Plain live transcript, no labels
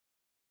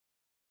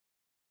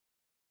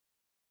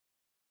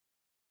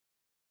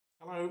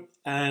Hello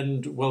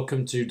and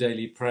welcome to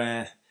Daily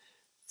Prayer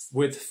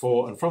with,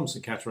 for and from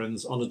St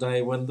Catherine's on a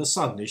day when the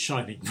sun is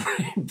shining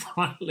very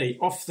brightly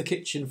off the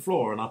kitchen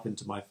floor and up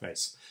into my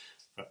face.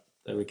 But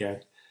there we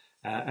go.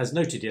 As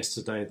noted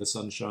yesterday, the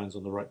sun shines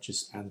on the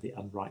righteous and the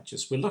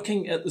unrighteous. We're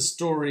looking at the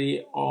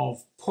story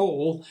of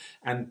Paul,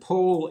 and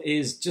Paul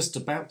is just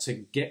about to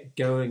get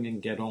going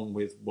and get on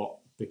with what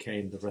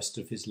became the rest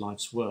of his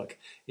life's work.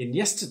 In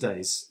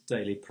yesterday's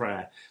daily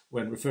prayer,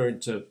 when referring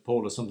to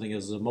Paul as something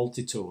as a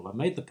multi-tool, I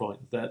made the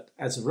point that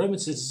as a Roman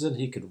citizen,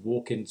 he could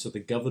walk into the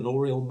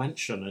governorial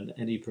mansion in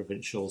any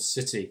provincial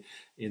city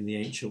in the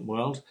ancient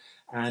world.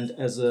 And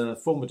as a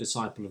former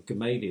disciple of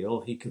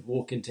Gamaliel, he could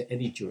walk into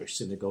any Jewish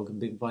synagogue and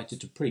be invited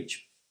to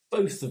preach.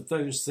 Both of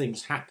those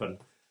things happen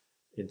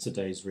in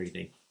today's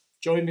reading.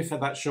 Join me for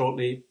that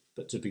shortly,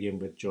 but to begin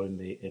with, join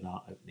me in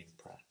our opening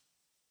prayer.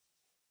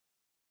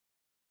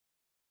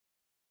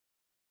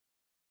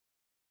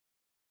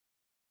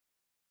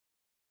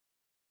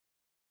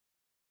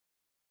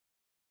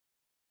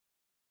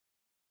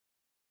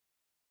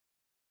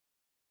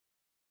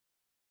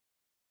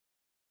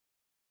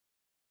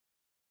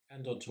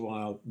 And on to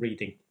our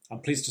reading. I'm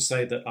pleased to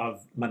say that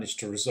I've managed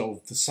to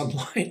resolve the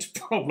sunlight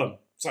problem,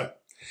 so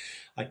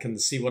I can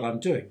see what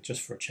I'm doing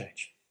just for a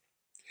change.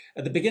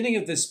 At the beginning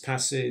of this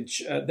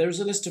passage, there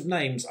is a list of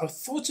names. I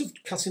thought of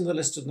cutting the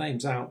list of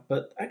names out,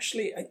 but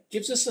actually it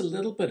gives us a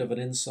little bit of an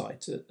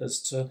insight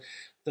as to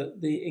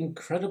the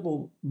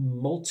incredible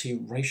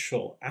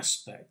multiracial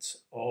aspect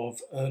of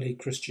early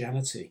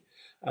Christianity.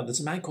 There's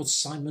a man called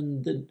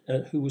Simon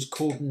who was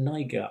called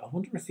Niger. I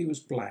wonder if he was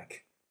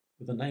black.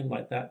 With a name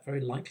like that, very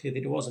likely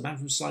that he was a man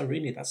from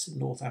Cyrene. That's in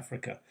North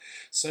Africa.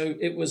 So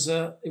it was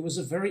a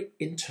very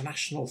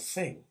international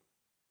thing,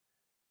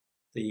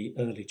 the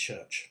early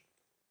church,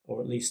 or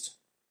at least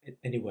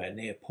anywhere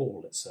near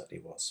Paul it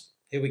certainly was.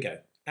 Here we go,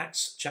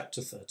 Acts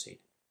chapter 13.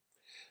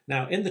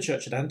 Now, in the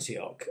church at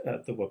Antioch,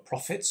 there were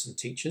prophets and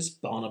teachers,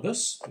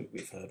 Barnabas, who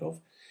we've heard of,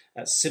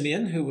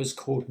 Simeon, who was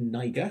called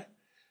Niger,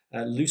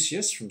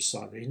 Lucius from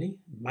Cyrene,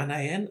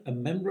 Manaen, a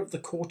member of the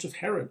court of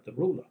Herod, the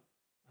ruler,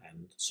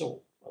 and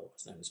Saul,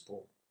 otherwise known as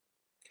Paul.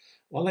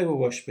 While they were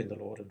worshipping the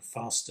Lord and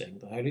fasting,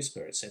 the Holy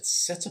Spirit said,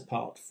 "Set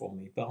apart for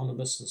me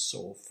Barnabas and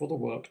Saul for the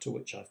work to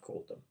which I've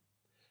called them."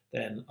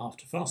 Then,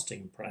 after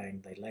fasting and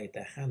praying, they laid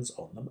their hands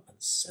on them and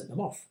sent them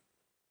off.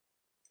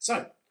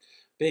 So,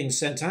 being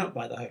sent out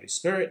by the Holy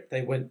Spirit,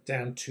 they went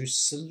down to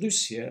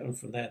Seleucia, and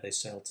from there they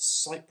sailed to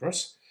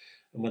Cyprus.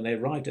 And when they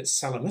arrived at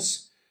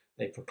Salamis,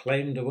 they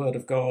proclaimed the word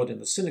of God in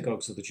the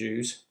synagogues of the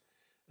Jews,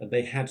 and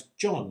they had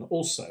John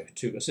also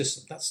to assist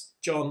them. That's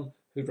John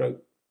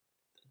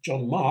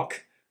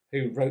Mark,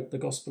 who wrote the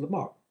Gospel of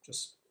Mark.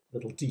 Just a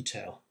little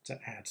detail to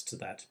add to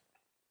that.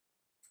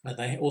 And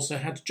they also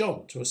had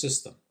John to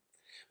assist them.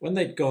 When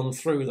they'd gone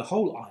through the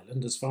whole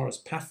island as far as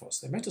Paphos,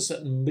 they met a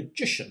certain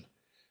magician,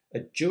 a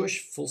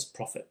Jewish false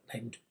prophet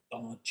named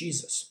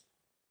Bar-Jesus.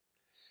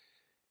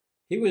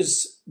 He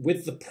was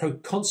with the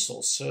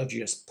proconsul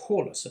Sergius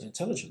Paulus, an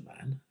intelligent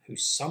man, who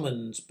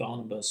summoned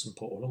Barnabas and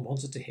Paul and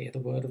wanted to hear the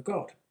word of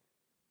God.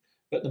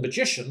 But the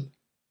magician,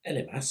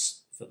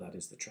 Elymas, for that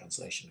is the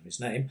translation of his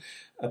name,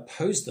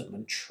 opposed them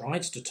and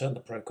tried to turn the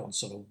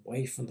proconsul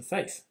away from the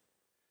faith.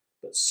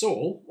 But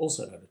Saul,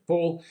 also known as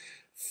Paul,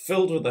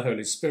 filled with the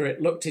Holy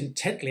Spirit, looked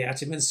intently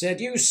at him and said,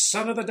 "You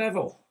son of the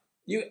devil,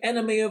 you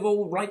enemy of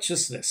all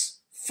righteousness,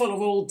 full of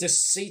all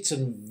deceit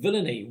and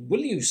villainy,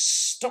 will you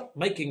stop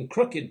making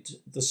crooked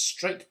the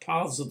straight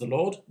paths of the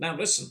Lord? Now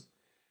listen,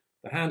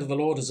 the hand of the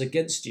Lord is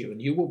against you,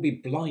 and you will be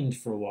blind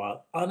for a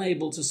while,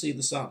 unable to see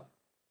the sun."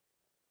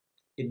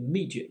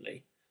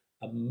 Immediately,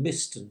 a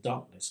mist and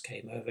darkness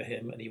came over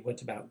him, and he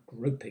went about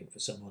groping for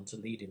someone to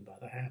lead him by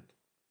the hand.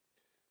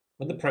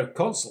 When the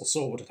proconsul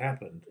saw what had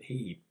happened,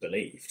 he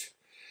believed,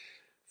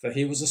 for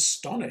he was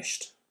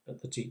astonished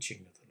at the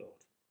teaching of the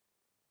Lord.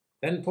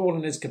 Then Paul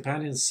and his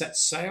companions set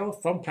sail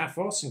from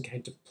Paphos and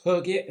came to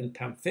Perga in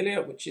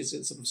Pamphylia, which is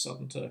in sort of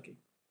southern Turkey.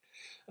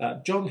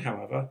 John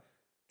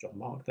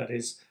Mark, that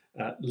is,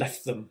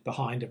 left them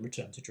behind and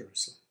returned to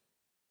Jerusalem.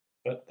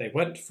 But they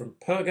went from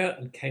Perga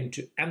and came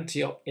to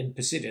Antioch in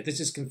Pisidia.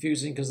 This is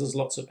confusing because there's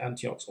lots of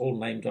Antiochs, all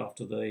named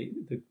after the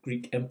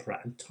Greek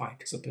emperor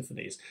Antiochus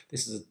Epiphanes.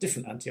 This is a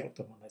different Antioch,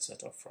 the one they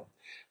set off from.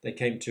 They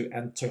came to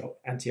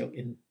Antioch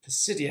in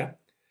Pisidia,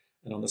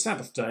 and on the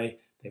Sabbath day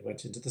they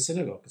went into the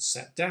synagogue and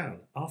sat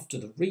down. After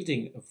the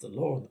reading of the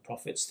law and the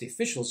prophets, the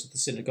officials of the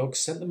synagogue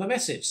sent them a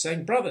message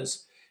saying,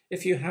 "Brothers,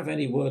 if you have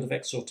any word of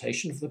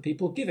exhortation for the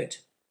people, give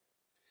it."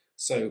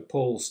 So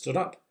Paul stood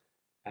up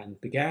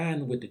and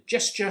began with a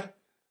gesture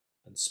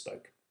and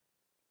spoke.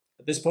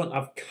 At this point,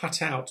 I've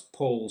cut out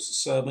Paul's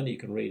sermon. You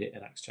can read it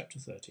in Acts chapter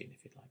 13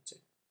 if you'd like to.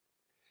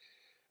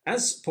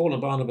 As Paul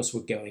and Barnabas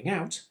were going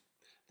out,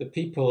 the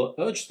people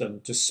urged them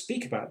to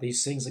speak about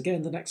these things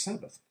again the next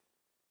Sabbath.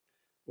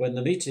 When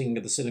the meeting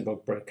of the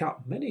synagogue broke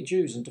up, many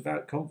Jews and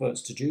devout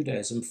converts to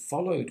Judaism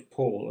followed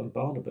Paul and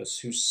Barnabas,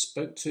 who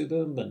spoke to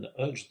them and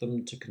urged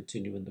them to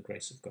continue in the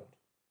grace of God.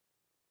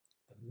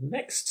 The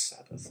next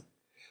Sabbath,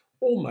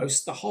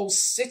 almost the whole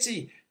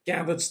city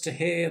gathered to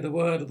hear the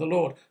word of the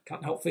Lord.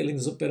 Can't help feeling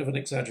there's a bit of an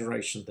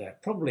exaggeration there.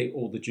 Probably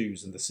all the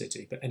Jews in the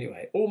city, but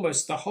anyway,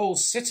 almost the whole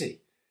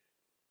city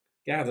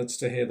gathered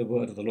to hear the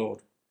word of the Lord.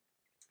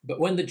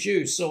 But when the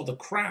Jews saw the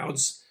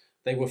crowds,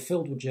 they were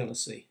filled with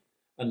jealousy,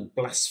 and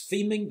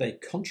blaspheming, they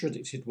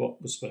contradicted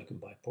what was spoken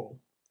by Paul.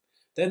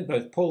 Then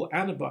both Paul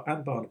and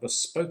Barnabas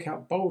spoke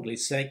out boldly,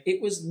 saying, "It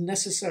was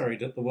necessary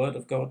that the word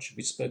of God should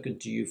be spoken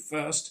to you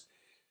first.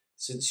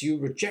 Since you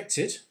reject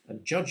it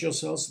and judge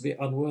yourselves to be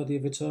unworthy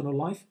of eternal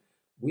life,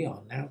 we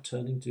are now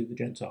turning to the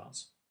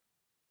Gentiles."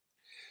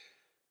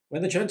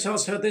 When the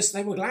Gentiles heard this,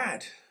 they were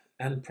glad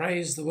and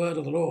praised the word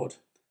of the Lord,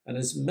 and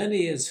as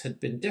many as had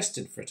been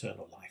destined for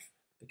eternal life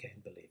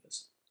became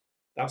believers.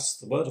 Thus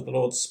the word of the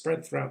Lord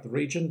spread throughout the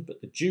region, but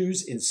the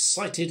Jews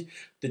incited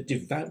the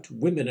devout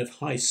women of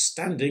high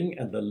standing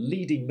and the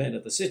leading men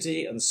of the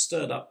city and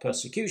stirred up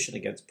persecution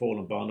against Paul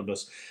and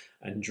Barnabas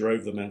and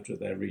drove them out of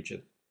their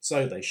region.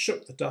 So they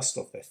shook the dust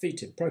off their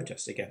feet in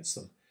protest against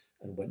them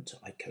and went to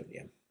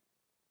Iconium.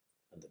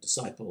 And the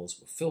disciples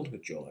were filled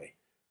with joy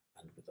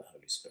and with the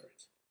Holy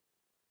Spirit.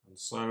 And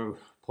so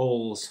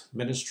Paul's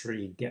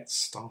ministry gets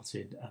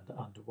started and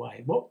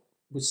underway. What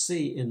we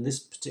see in this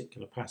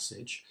particular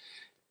passage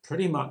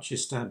pretty much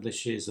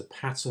establishes a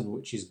pattern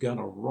which is going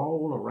to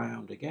roll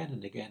around again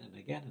and again and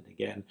again and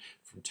again,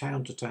 from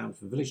town to town,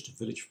 from village to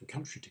village, from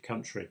country to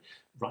country,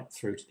 right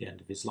through to the end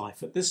of his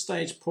life. At this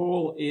stage,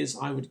 Paul is,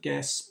 I would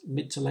guess,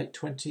 mid to late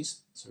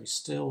 20s, so he's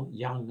still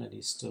young and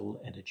he's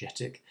still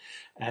energetic.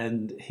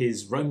 And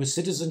his Roman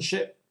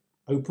citizenship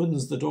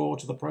opens the door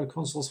to the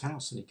proconsul's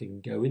house, and he can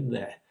go in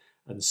there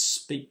and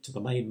speak to the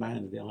main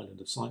man of the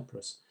island of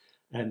Cyprus.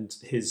 And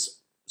his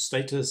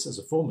status as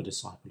a former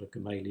disciple of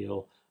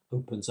Gamaliel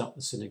opens up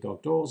the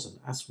synagogue doors, and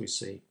as we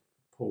see,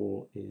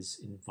 Paul is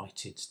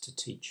invited to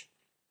teach.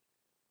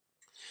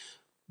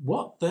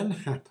 What then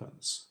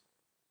happens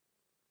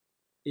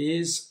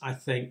is, I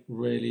think,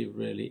 really,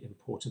 really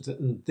important,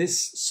 and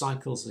this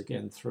cycles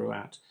again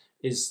throughout,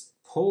 is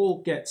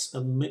Paul gets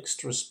a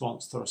mixed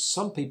response. There are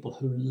some people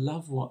who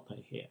love what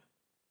they hear,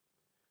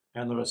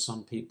 and there are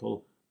some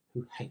people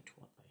who hate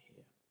what they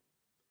hear.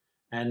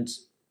 And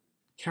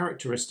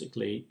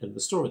characteristically, in the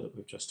story that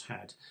we've just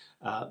had,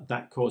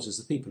 that causes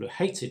the people who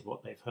hated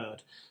what they've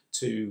heard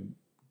to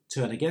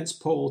turn against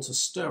Paul, to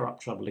stir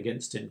up trouble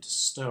against him, to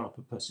stir up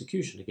a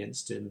persecution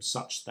against him,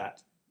 such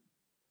that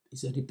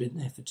he's only been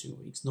there for 2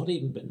 weeks, not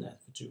even been there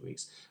for 2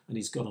 weeks, and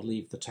he's got to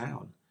leave the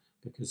town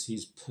because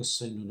he's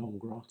persona non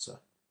grata.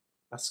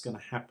 That's going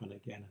to happen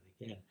again and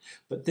again.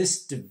 But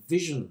this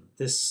division,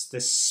 this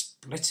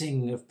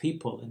splitting of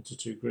people into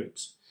two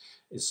groups,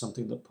 is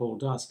something that Paul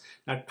does.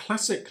 Now,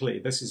 classically,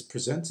 this is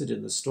presented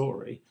in the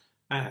story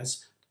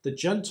as the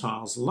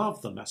Gentiles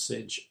love the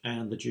message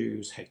and the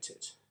Jews hate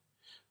it.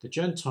 The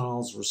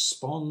Gentiles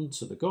respond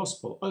to the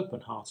gospel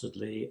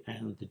open-heartedly,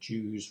 and the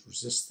Jews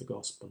resist the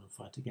gospel and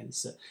fight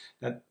against it.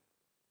 Now,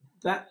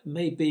 that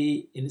may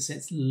be, in a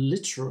sense,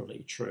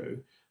 literally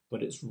true,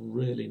 but it's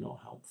really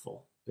not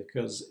helpful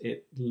because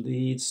it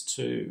leads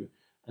to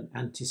an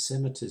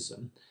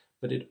anti-Semitism,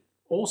 but it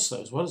also,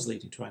 as well as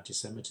leading to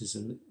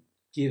anti-Semitism,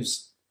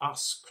 gives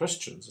us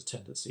Christians a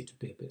tendency to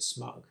be a bit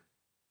smug.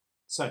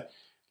 So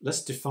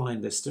let's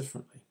define this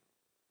differently.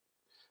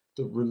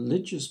 The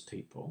religious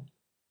people,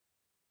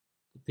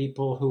 the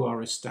people who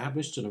are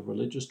established in a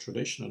religious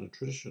tradition and a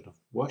tradition of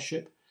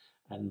worship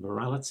and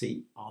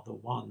morality, are the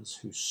ones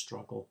who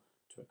struggle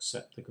to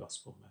accept the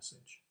gospel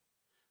message.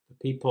 The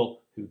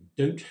people who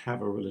don't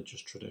have a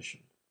religious tradition,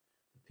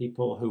 the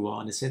people who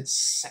are, in a sense,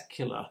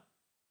 secular,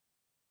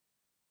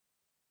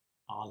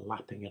 are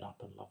lapping it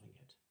up and loving it.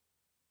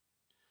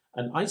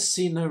 And I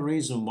see no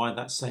reason why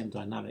that same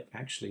dynamic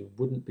actually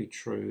wouldn't be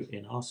true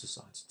in our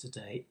society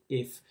today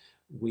if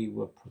we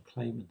were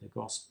proclaiming the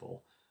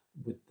gospel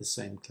with the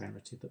same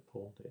clarity that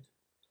Paul did.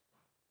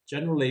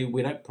 Generally,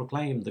 we don't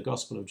proclaim the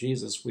gospel of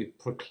Jesus, we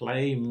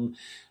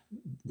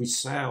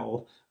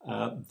sell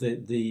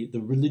the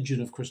religion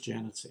of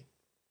Christianity.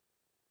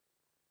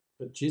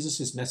 But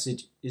Jesus'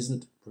 message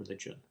isn't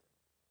religion.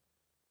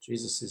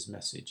 Jesus'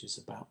 message is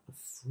about the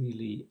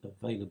freely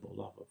available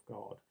love of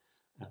God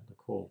and the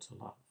call to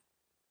love.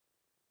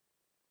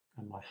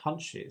 And my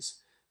hunch is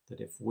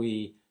that if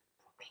we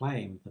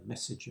proclaim the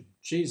message of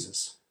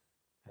Jesus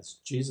as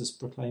Jesus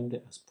proclaimed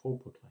it, as Paul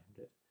proclaimed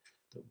it,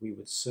 that we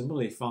would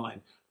similarly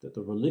find that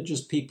the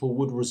religious people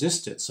would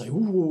resist it, say,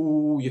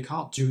 "Ooh, you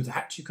can't do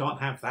that, you can't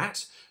have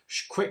that.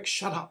 Quick,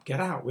 shut up, get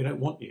out, we don't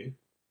want you."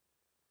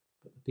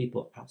 But the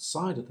people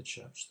outside of the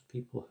church, the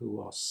people who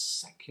are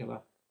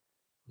secular,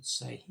 would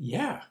say,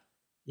 yeah,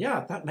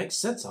 that makes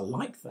sense, I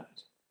like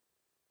that.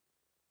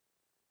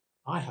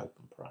 I hope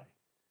and pray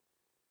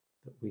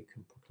that we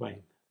can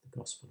proclaim the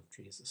gospel of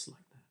Jesus like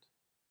that.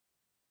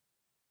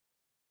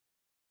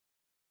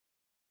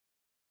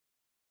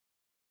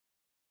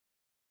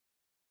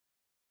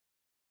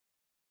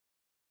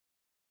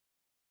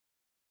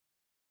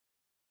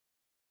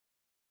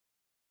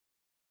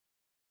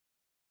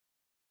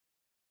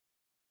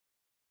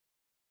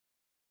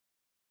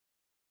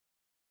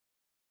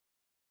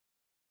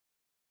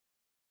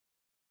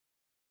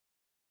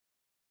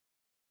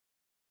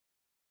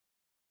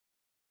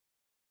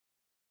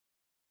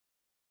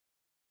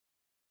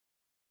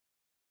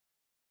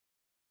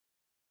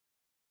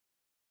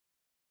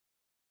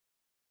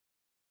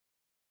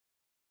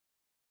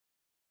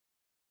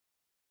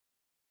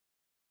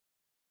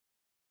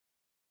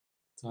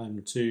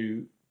 Time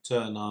to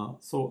turn our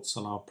thoughts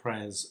and our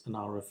prayers and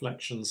our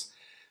reflections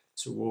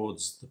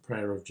towards the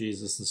prayer of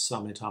Jesus and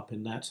sum it up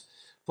in that.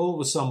 Paul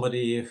was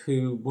somebody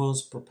who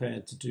was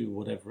prepared to do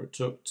whatever it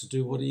took to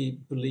do what he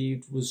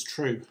believed was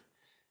true,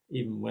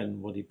 even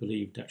when what he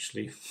believed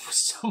actually was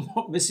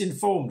somewhat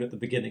misinformed at the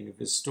beginning of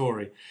his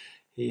story.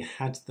 He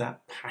had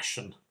that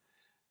passion,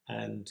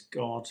 and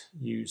God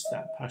used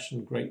that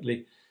passion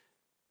greatly.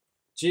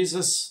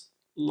 Jesus,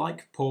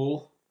 like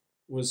Paul,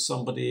 was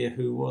somebody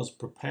who was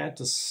prepared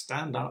to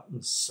stand up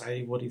and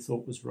say what he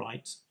thought was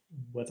right,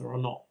 whether or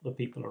not the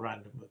people around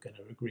him were going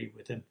to agree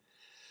with him.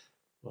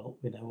 Well,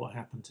 we know what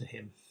happened to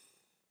him.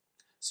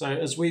 So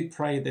as we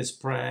pray this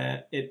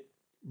prayer, it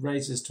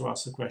raises to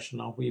us a question: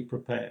 are we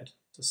prepared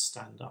to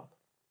stand up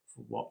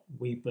for what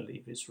we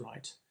believe is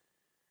right,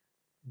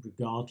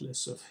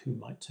 regardless of who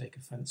might take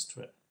offense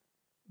to it?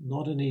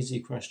 Not an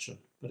easy question,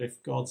 but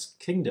if God's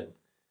kingdom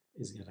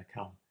is going to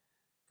come,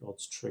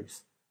 God's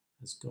truth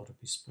has got to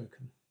be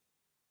spoken.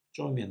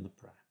 Join me in the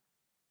prayer.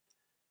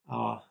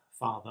 Our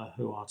Father,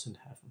 who art in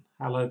heaven,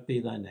 hallowed be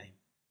thy name.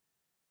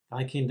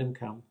 Thy kingdom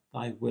come,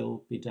 thy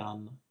will be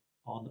done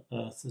on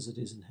earth as it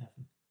is in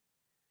heaven.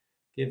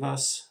 Give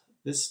us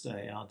this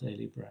day our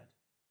daily bread,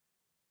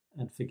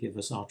 and forgive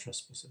us our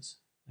trespasses,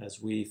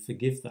 as we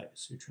forgive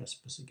those who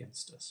trespass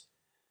against us.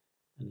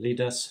 And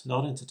lead us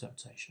not into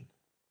temptation,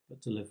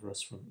 but deliver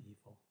us from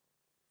evil.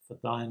 For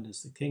thine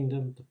is the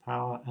kingdom, the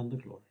power, and the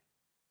glory,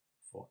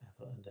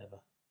 forever and ever.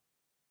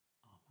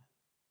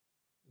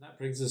 Amen. That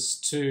brings us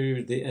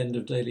to the end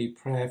of daily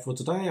prayer for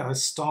today. I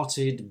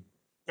started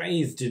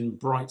bathed in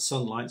bright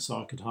sunlight so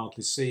I could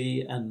hardly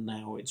see, and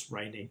now it's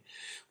raining,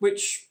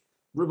 which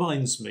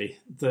reminds me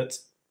that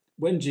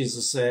when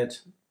Jesus said,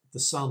 the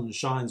sun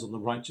shines on the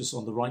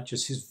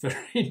righteous, his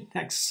very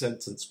next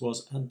sentence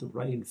was, and the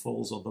rain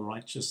falls on the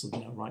righteous and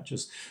the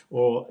unrighteous,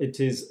 or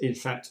it is, in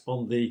fact,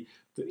 on the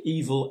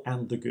evil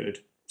and the good.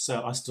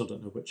 So I still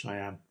don't know which I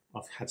am.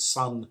 I've had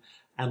sun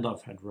and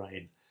I've had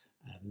rain,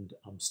 and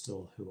I'm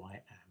still who I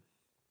am.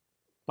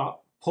 But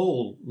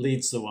Paul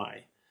leads the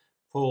way.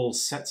 Paul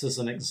sets us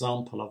an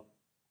example of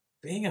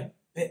being a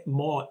bit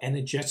more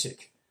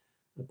energetic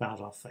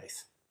about our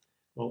faith.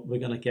 Well, we're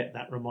going to get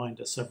that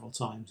reminder several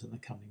times in the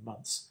coming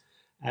months.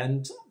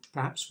 And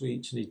perhaps we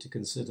each need to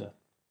consider,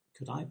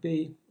 could I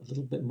be a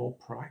little bit more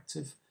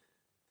proactive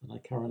than I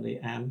currently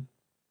am?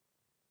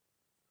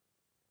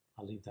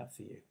 I'll leave that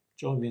for you.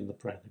 Join me in the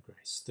prayer of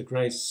the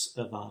grace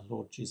of our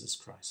Lord Jesus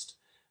Christ,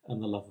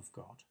 and the love of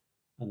God,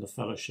 and the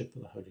fellowship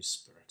of the Holy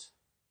Spirit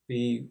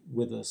be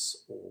with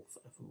us all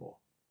forevermore.